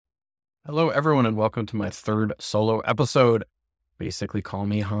Hello, everyone, and welcome to my third solo episode. Basically, call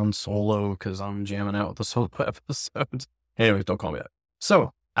me Han Solo because I'm jamming out with the solo episodes. Anyways, don't call me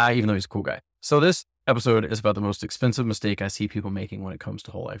that. Even though he's a cool guy. So, this episode is about the most expensive mistake I see people making when it comes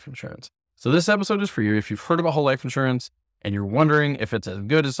to whole life insurance. So, this episode is for you if you've heard about whole life insurance and you're wondering if it's as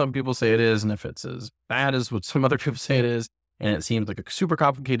good as some people say it is and if it's as bad as what some other people say it is, and it seems like a super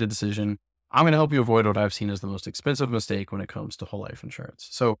complicated decision. I'm going to help you avoid what I've seen as the most expensive mistake when it comes to whole life insurance.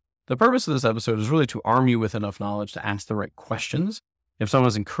 So, the purpose of this episode is really to arm you with enough knowledge to ask the right questions if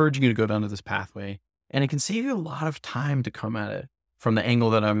someone's encouraging you to go down to this pathway. And it can save you a lot of time to come at it from the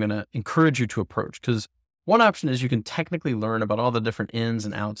angle that I'm going to encourage you to approach. Because one option is you can technically learn about all the different ins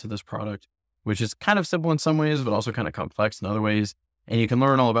and outs of this product, which is kind of simple in some ways, but also kind of complex in other ways. And you can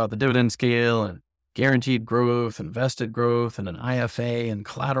learn all about the dividend scale and guaranteed growth and vested growth and an IFA and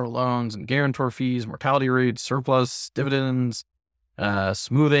collateral loans and guarantor fees, mortality rates, surplus, dividends,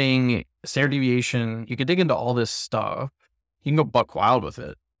 smoothing, standard deviation. You can dig into all this stuff. You can go buck wild with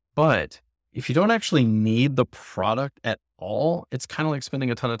it. But if you don't actually need the product at all, it's kind of like spending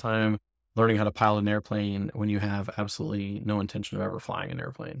a ton of time learning how to pilot an airplane when you have absolutely no intention of ever flying an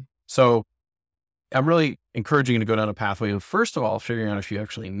airplane. So I'm really encouraging you to go down a pathway of, first of all, figuring out if you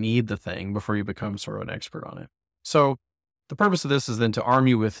actually need the thing before you become sort of an expert on it. So the purpose of this is then to arm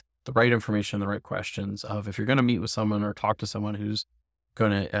you with the right information, the right questions of if you're going to meet with someone or talk to someone who's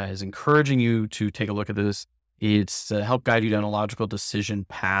is encouraging you to take a look at this, it's to help guide you down a logical decision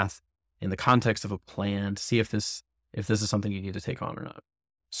path in the context of a plan to see if this is something you need to take on or not.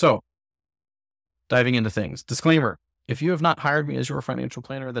 So diving into things. Disclaimer. If you have not hired me as your financial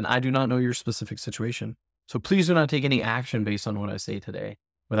planner, then I do not know your specific situation. So please do not take any action based on what I say today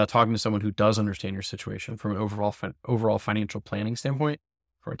without talking to someone who does understand your situation from an overall financial planning standpoint,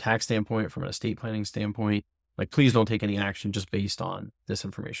 from a tax standpoint, from an estate planning standpoint. Like, please don't take any action just based on this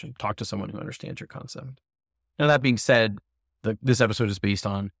information. Talk to someone who understands your concept. Now, that being said, this episode is based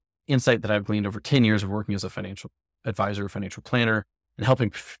on insight that I've gleaned over 10 years of working as a financial advisor, financial planner, and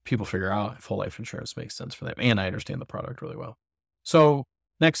helping people figure out if whole life insurance makes sense for them. And I understand the product really well. So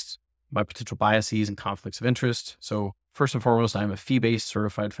next, my potential biases and conflicts of interest. So first and foremost, I'm a fee-based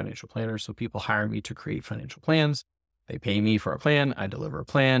certified financial planner. So people hire me to create financial plans. They pay me for a plan. I deliver a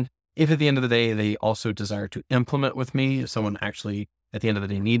plan. If at the end of the day, they also desire to implement with me, if someone actually at the end of the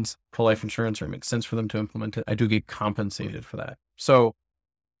day needs whole life insurance or it makes sense for them to implement it, I do get compensated for that. So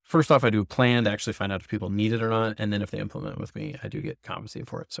first off, I do a plan to actually find out if people need it or not. And then if they implement with me, I do get compensated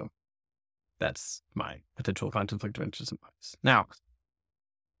for it. So that's my potential conflict of interest and bias. Now,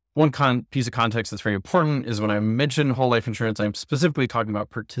 one piece of context that's very important is when I mention whole life insurance, I'm specifically talking about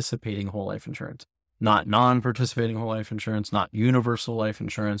participating whole life insurance, not non-participating whole life insurance, not universal life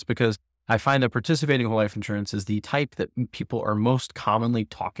insurance, because I find that participating whole life insurance is the type that people are most commonly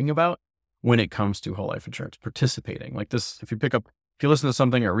talking about when it comes to whole life insurance. Participating like this, if you listen to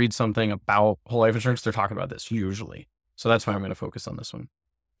something or read something about whole life insurance, they're talking about this usually. So that's why I'm going to focus on this one.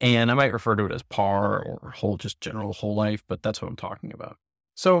 And I might refer to it as par or just general whole life, but that's what I'm talking about.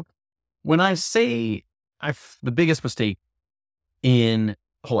 So when I say the biggest mistake in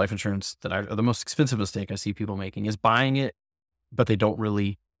whole life insurance or the most expensive mistake I see people making is buying it, but they don't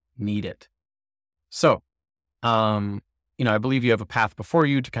really need it. So, I believe you have a path before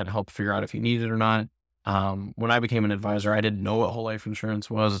you to kind of help figure out if you need it or not. When I became an advisor, I didn't know what whole life insurance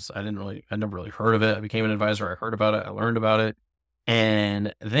was. I never really heard of it. I became an advisor. I heard about it. I learned about it.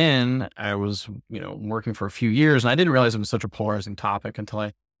 And then I was, working for a few years and I didn't realize it was such a polarizing topic until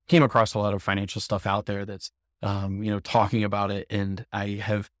I came across a lot of financial stuff out there that's, talking about it. And I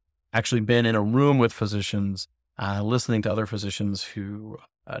have actually been in a room with physicians, listening to other physicians who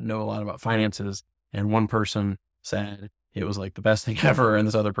know a lot about finances. And one person said it was like the best thing ever. And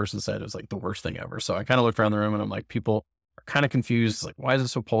this other person said it was like the worst thing ever. So I kind of looked around the room and I'm like, people are kind of confused. It's like, why is it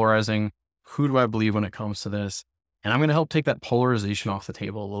so polarizing? Who do I believe when it comes to this? And I'm going to help take that polarization off the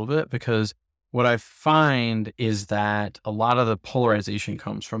table a little bit, because what I find is that a lot of the polarization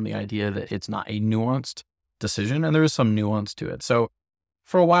comes from the idea that it's not a nuanced decision, and there is some nuance to it. So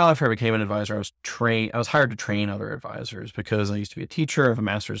for a while after I became an advisor, I was hired to train other advisors because I used to be a teacher. I have a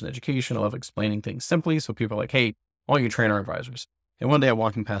master's in education. I love explaining things simply. So people are like, hey, why don't you train our advisors? And one day I'm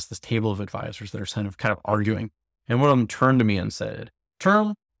walking past this table of advisors that are kind of arguing. And one of them turned to me and said,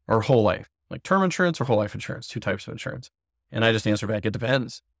 term or whole life? Like term insurance or whole life insurance, two types of insurance. And I just answered back, it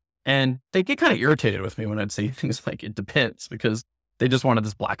depends. And they get kind of irritated with me when I'd say things like it depends, because they just wanted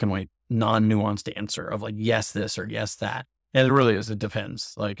this black and white, non-nuanced answer of like, yes, this or yes, that. And it really is, it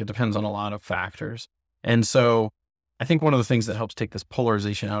depends. Like it depends on a lot of factors. And so I think one of the things that helps take this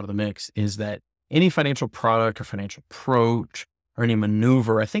polarization out of the mix is that any financial product or financial approach or any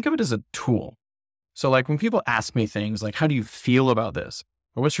maneuver. I think of it as a tool. So like when people ask me things like, how do you feel about this?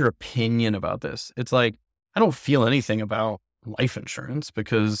 Or what's your opinion about this? It's like, I don't feel anything about life insurance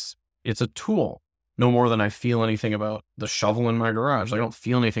because it's a tool no more than I feel anything about the shovel in my garage. I don't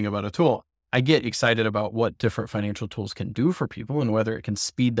feel anything about a tool. I get excited about what different financial tools can do for people and whether it can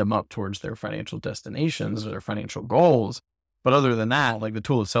speed them up towards their financial destinations or their financial goals. But other than that, like the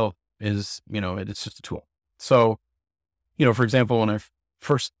tool itself is, it's just a tool. So, for example, when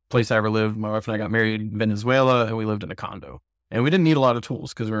first place I ever lived, my wife and I got married in Venezuela and we lived in a condo. And we didn't need a lot of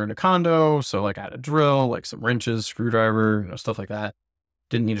tools because we were in a condo. So like I had a drill, like some wrenches, screwdriver, stuff like that.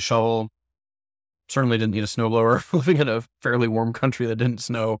 Didn't need a shovel. Certainly didn't need a snowblower. Living in a fairly warm country that didn't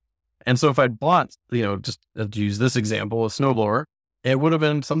snow. And so if I'd bought, just to use this example, a snowblower, it would have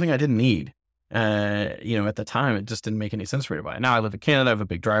been something I didn't need. At the time, it just didn't make any sense for me to buy. Now I live in Canada, I have a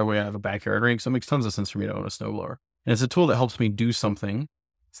big driveway, I have a backyard rink. So it makes tons of sense for me to own a snowblower. And it's a tool that helps me do something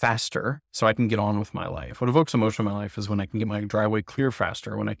faster so I can get on with my life. What evokes emotion in my life is when I can get my driveway clear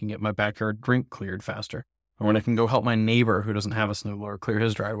faster, when I can get my backyard rink cleared faster, or when I can go help my neighbor who doesn't have a snowblower clear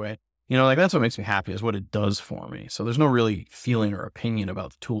his driveway. That's what makes me happy is what it does for me. So there's no really feeling or opinion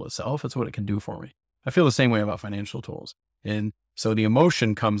about the tool itself. It's what it can do for me. I feel the same way about financial tools. And so the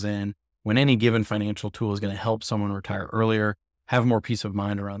emotion comes in when any given financial tool is going to help someone retire earlier, have more peace of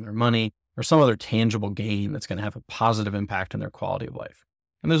mind around their money, or some other tangible gain that's going to have a positive impact on their quality of life.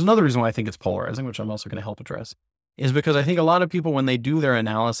 And there's another reason why I think it's polarizing, which I'm also going to help address, is because I think a lot of people, when they do their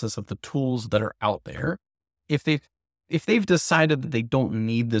analysis of the tools that are out there, if they've decided that they don't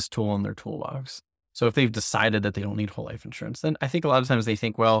need this tool in their toolbox, so if they've decided that they don't need whole life insurance, then I think a lot of times they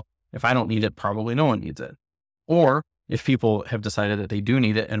think, well, if I don't need it, probably no one needs it. Or if people have decided that they do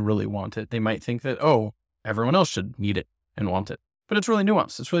need it and really want it, they might think that, oh, everyone else should need it and want it. But it's really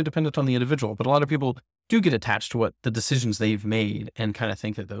nuanced. It's really dependent on the individual. But a lot of people do get attached to what the decisions they've made and kind of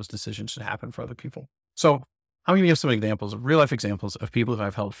think that those decisions should happen for other people. So I'm going to give some examples of real life examples of people who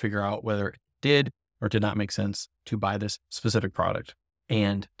I've helped figure out whether it did or did not make sense to buy this specific product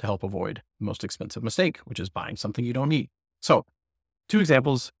and to help avoid the most expensive mistake, which is buying something you don't need. So 2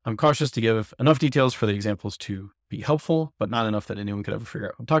 examples. I'm cautious to give enough details for the examples to be helpful, but not enough that anyone could ever figure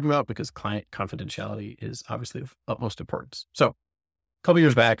out what I'm talking about because client confidentiality is obviously of utmost importance. So a couple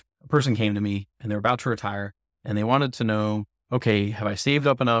years back, a person came to me and they're about to retire and they wanted to know, okay, have I saved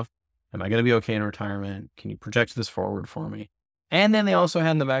up enough? Am I going to be okay in retirement? Can you project this forward for me? And then they also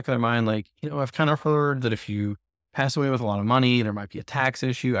had in the back of their mind, like, I've kind of heard that if you pass away with a lot of money, there might be a tax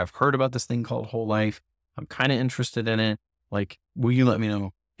issue. I've heard about this thing called whole life. I'm kind of interested in it. Like, will you let me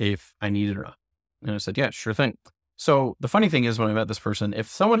know if I need it or not? And I said, yeah, sure thing. So the funny thing is when I met this person, if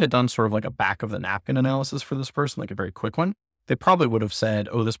someone had done sort of like a back of the napkin analysis for this person, like a very quick one, they probably would have said,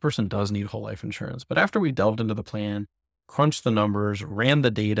 oh, this person does need whole life insurance. But after we delved into the plan, crunched the numbers, ran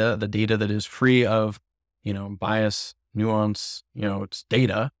the data that is free of, bias, nuance, it's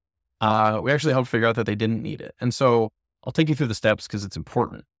data, we actually helped figure out that they didn't need it. And so I'll take you through the steps because it's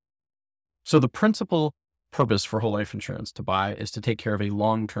important. So the principal purpose for whole life insurance to buy is to take care of a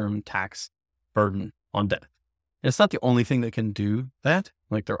long-term tax burden on death. And it's not the only thing that can do that.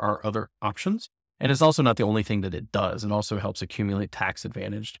 Like there are other options. And it's also not the only thing that it does. It also helps accumulate tax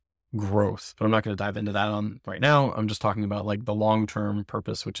advantaged growth. But I'm not going to dive into that on right now. I'm just talking about like the long-term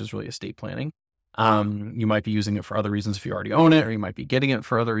purpose, which is really estate planning. You might be using it for other reasons if you already own it, or you might be getting it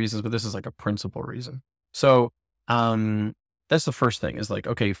for other reasons, but this is like a principal reason. So, that's the first thing is like,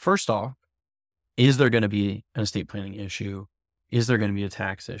 okay, first off, is there going to be an estate planning issue? Is there going to be a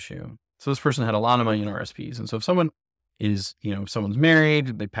tax issue? So this person had a lot of money in RSPs. And so if someone is, if someone's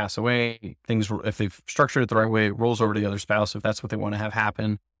married, they pass away, if they've structured it the right way, it rolls over to the other spouse. If that's what they want to have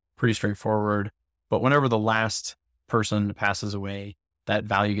happen, pretty straightforward. But whenever the last person passes away, that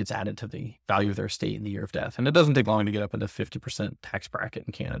value gets added to the value of their estate in the year of death. And it doesn't take long to get up into 50% tax bracket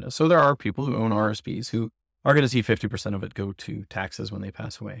in Canada. So there are people who own RSPs who are going to see 50% of it go to taxes when they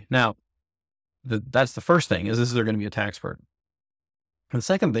pass away. Now, that's the first thing is there going to be a tax burden? And the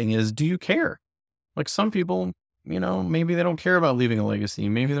second thing is, do you care? Like some people, maybe they don't care about leaving a legacy.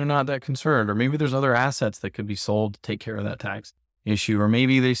 Maybe they're not that concerned, or maybe there's other assets that could be sold to take care of that tax issue, or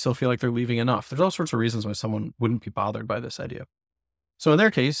maybe they still feel like they're leaving enough. There's all sorts of reasons why someone wouldn't be bothered by this idea. So in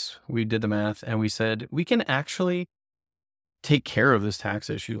their case, we did the math and we said, we can actually take care of this tax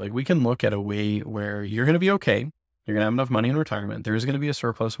issue. Like we can look at a way where you're going to be okay. You're going to have enough money in retirement. There is going to be a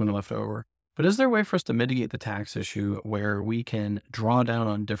surplus when left over. But is there a way for us to mitigate the tax issue where we can draw down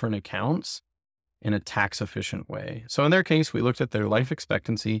on different accounts in a tax efficient way? So in their case, we looked at their life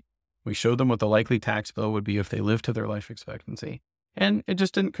expectancy. We showed them what the likely tax bill would be if they lived to their life expectancy. And it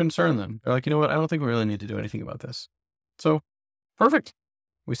just didn't concern them. They're like, you know what? I don't think we really need to do anything about this. So Perfect.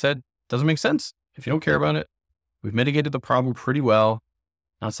 We said, doesn't make sense. If you don't care about it, we've mitigated the problem pretty well.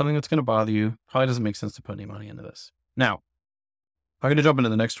 Not something that's going to bother you. Probably doesn't make sense to put any money into this. Now, I'm going to jump into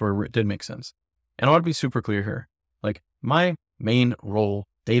the next story where it did make sense. And I want to be super clear here. Like, my main role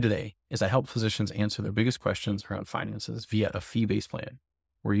day to day is I help physicians answer their biggest questions around finances via a fee-based plan,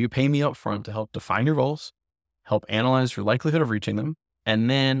 where you pay me up front to help define your goals, help analyze your likelihood of reaching them, and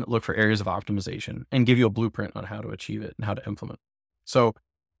then look for areas of optimization and give you a blueprint on how to achieve it and how to implement. So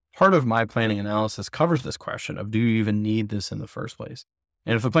part of my planning analysis covers this question of, do you even need this in the first place?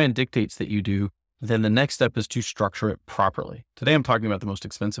 And if the plan dictates that you do, then the next step is to structure it properly. Today, I'm talking about the most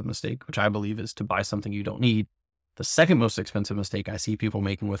expensive mistake, which I believe is to buy something you don't need. The second most expensive mistake I see people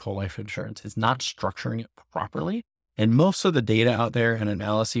making with whole life insurance is not structuring it properly. And most of the data out there and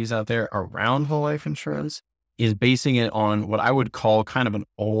analyses out there around whole life insurance is basing it on what I would call kind of an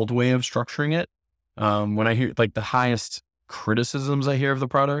old way of structuring it. When I hear like the highest criticisms I hear of the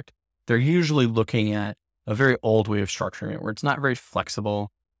product, they're usually looking at a very old way of structuring it, where it's not very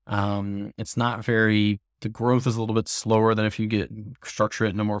flexible. It's not very, the growth is a little bit slower than if you structure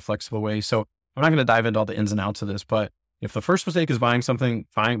it in a more flexible way. So I'm not going to dive into all the ins and outs of this, but if the first mistake is buying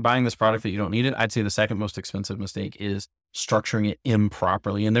this product that you don't need it, I'd say the second most expensive mistake is structuring it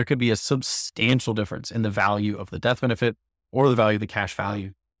improperly. And there could be a substantial difference in the value of the death benefit or the value of the cash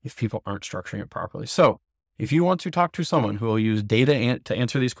value if people aren't structuring it properly. So if you want to talk to someone who will use data to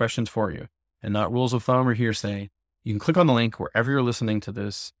answer these questions for you and not rules of thumb or hearsay, you can click on the link wherever you're listening to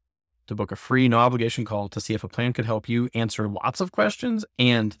this to book a free, no obligation call to see if a plan could help you answer lots of questions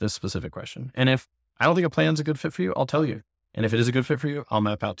and this specific question. And if I don't think a plan's a good fit for you, I'll tell you. And if it is a good fit for you, I'll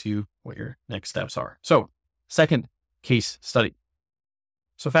map out to you what your next steps are. So, second case study.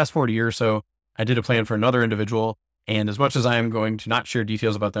 So fast forward a year or so, I did a plan for another individual. And as much as I am going to not share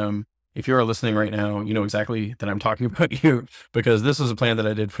details about them, if you are listening right now, you know exactly that I'm talking about you, because this is a plan that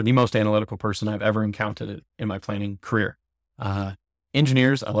I did for the most analytical person I've ever encountered in my planning career.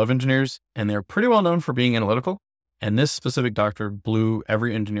 Engineers, I love engineers, and they're pretty well known for being analytical. And this specific doctor blew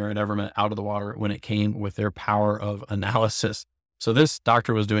every engineer I'd ever met out of the water when it came with their power of analysis. So this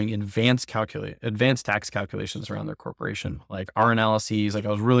doctor was doing advanced tax calculations around their corporation, like our analyses. Like, I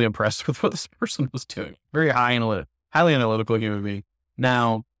was really impressed with what this person was doing. Very highly analytical human being.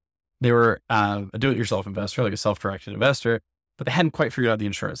 Now, they were a do-it-yourself investor, like a self-directed investor, but they hadn't quite figured out the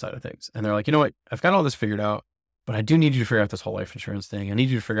insurance side of things. And they're like, you know what? I've got all this figured out, but I do need you to figure out this whole life insurance thing. I need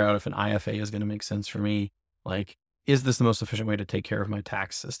you to figure out if an IFA is going to make sense for me. Like, is this the most efficient way to take care of my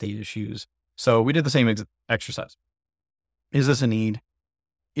tax estate issues? So we did the same exercise. Is this a need?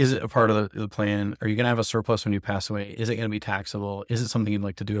 Is it a part of the plan? Are you going to have a surplus when you pass away? Is it going to be taxable? Is it something you'd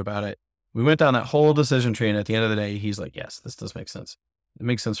like to do about it? We went down that whole decision tree. And at the end of the day, he's like, yes, this does make sense. It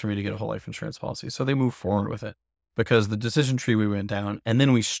makes sense for me to get a whole life insurance policy. So they moved forward with it because the decision tree we went down, and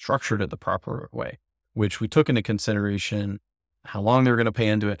then we structured it the proper way, which we took into consideration how long they were going to pay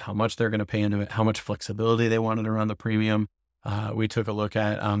into it, how much they're going to pay into it, how much flexibility they wanted around the premium. We took a look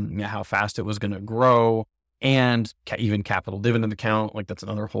at how fast it was going to grow, and even capital dividend account. Like, that's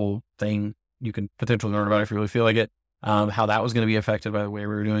another whole thing you can potentially learn about if you really feel like it, how that was going to be affected by the way we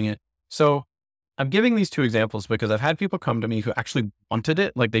were doing it. So I'm giving these two examples because I've had people come to me who actually wanted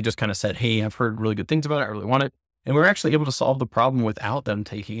it. Like, they just kind of said, hey, I've heard really good things about it. I really want it. And we're actually able to solve the problem without them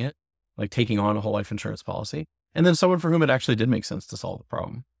taking it, like taking on a whole life insurance policy. And then someone for whom it actually did make sense to solve the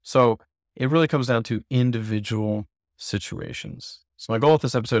problem. So it really comes down to individual situations. So my goal with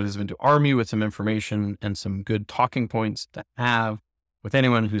this episode has been to arm you with some information and some good talking points to have with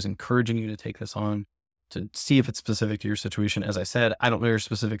anyone who's encouraging you to take this on, to see if it's specific to your situation. As I said, I don't know your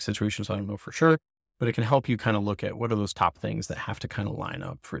specific situation, so I don't know for sure, but it can help you kind of look at what are those top things that have to kind of line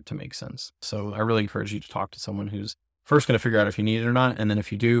up for it to make sense. So I really encourage you to talk to someone who's first going to figure out if you need it or not. And then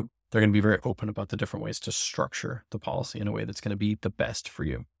if you do, they're going to be very open about the different ways to structure the policy in a way that's going to be the best for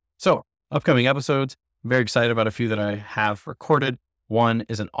you. So upcoming episodes, I'm very excited about a few that I have recorded. One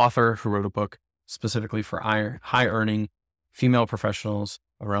is an author who wrote a book specifically for high earning female professionals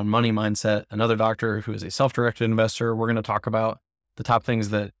around money mindset. Another doctor who is a self-directed investor. We're going to talk about the top things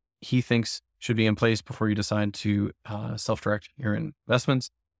that he thinks should be in place before you decide to self-direct your investments.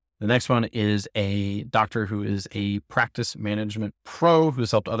 The next one is a doctor who is a practice management pro who's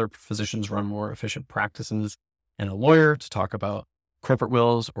helped other physicians run more efficient practices, and a lawyer to talk about corporate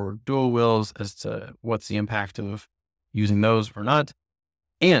wills or dual wills as to what's the impact of using those or not.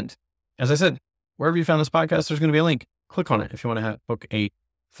 And as I said, wherever you found this podcast, there's going to be a link. Click on it if you want to book a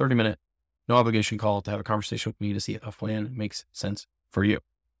 30-minute, no obligation call to have a conversation with me to see if a plan makes sense for you.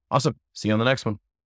 Awesome. See you on the next one.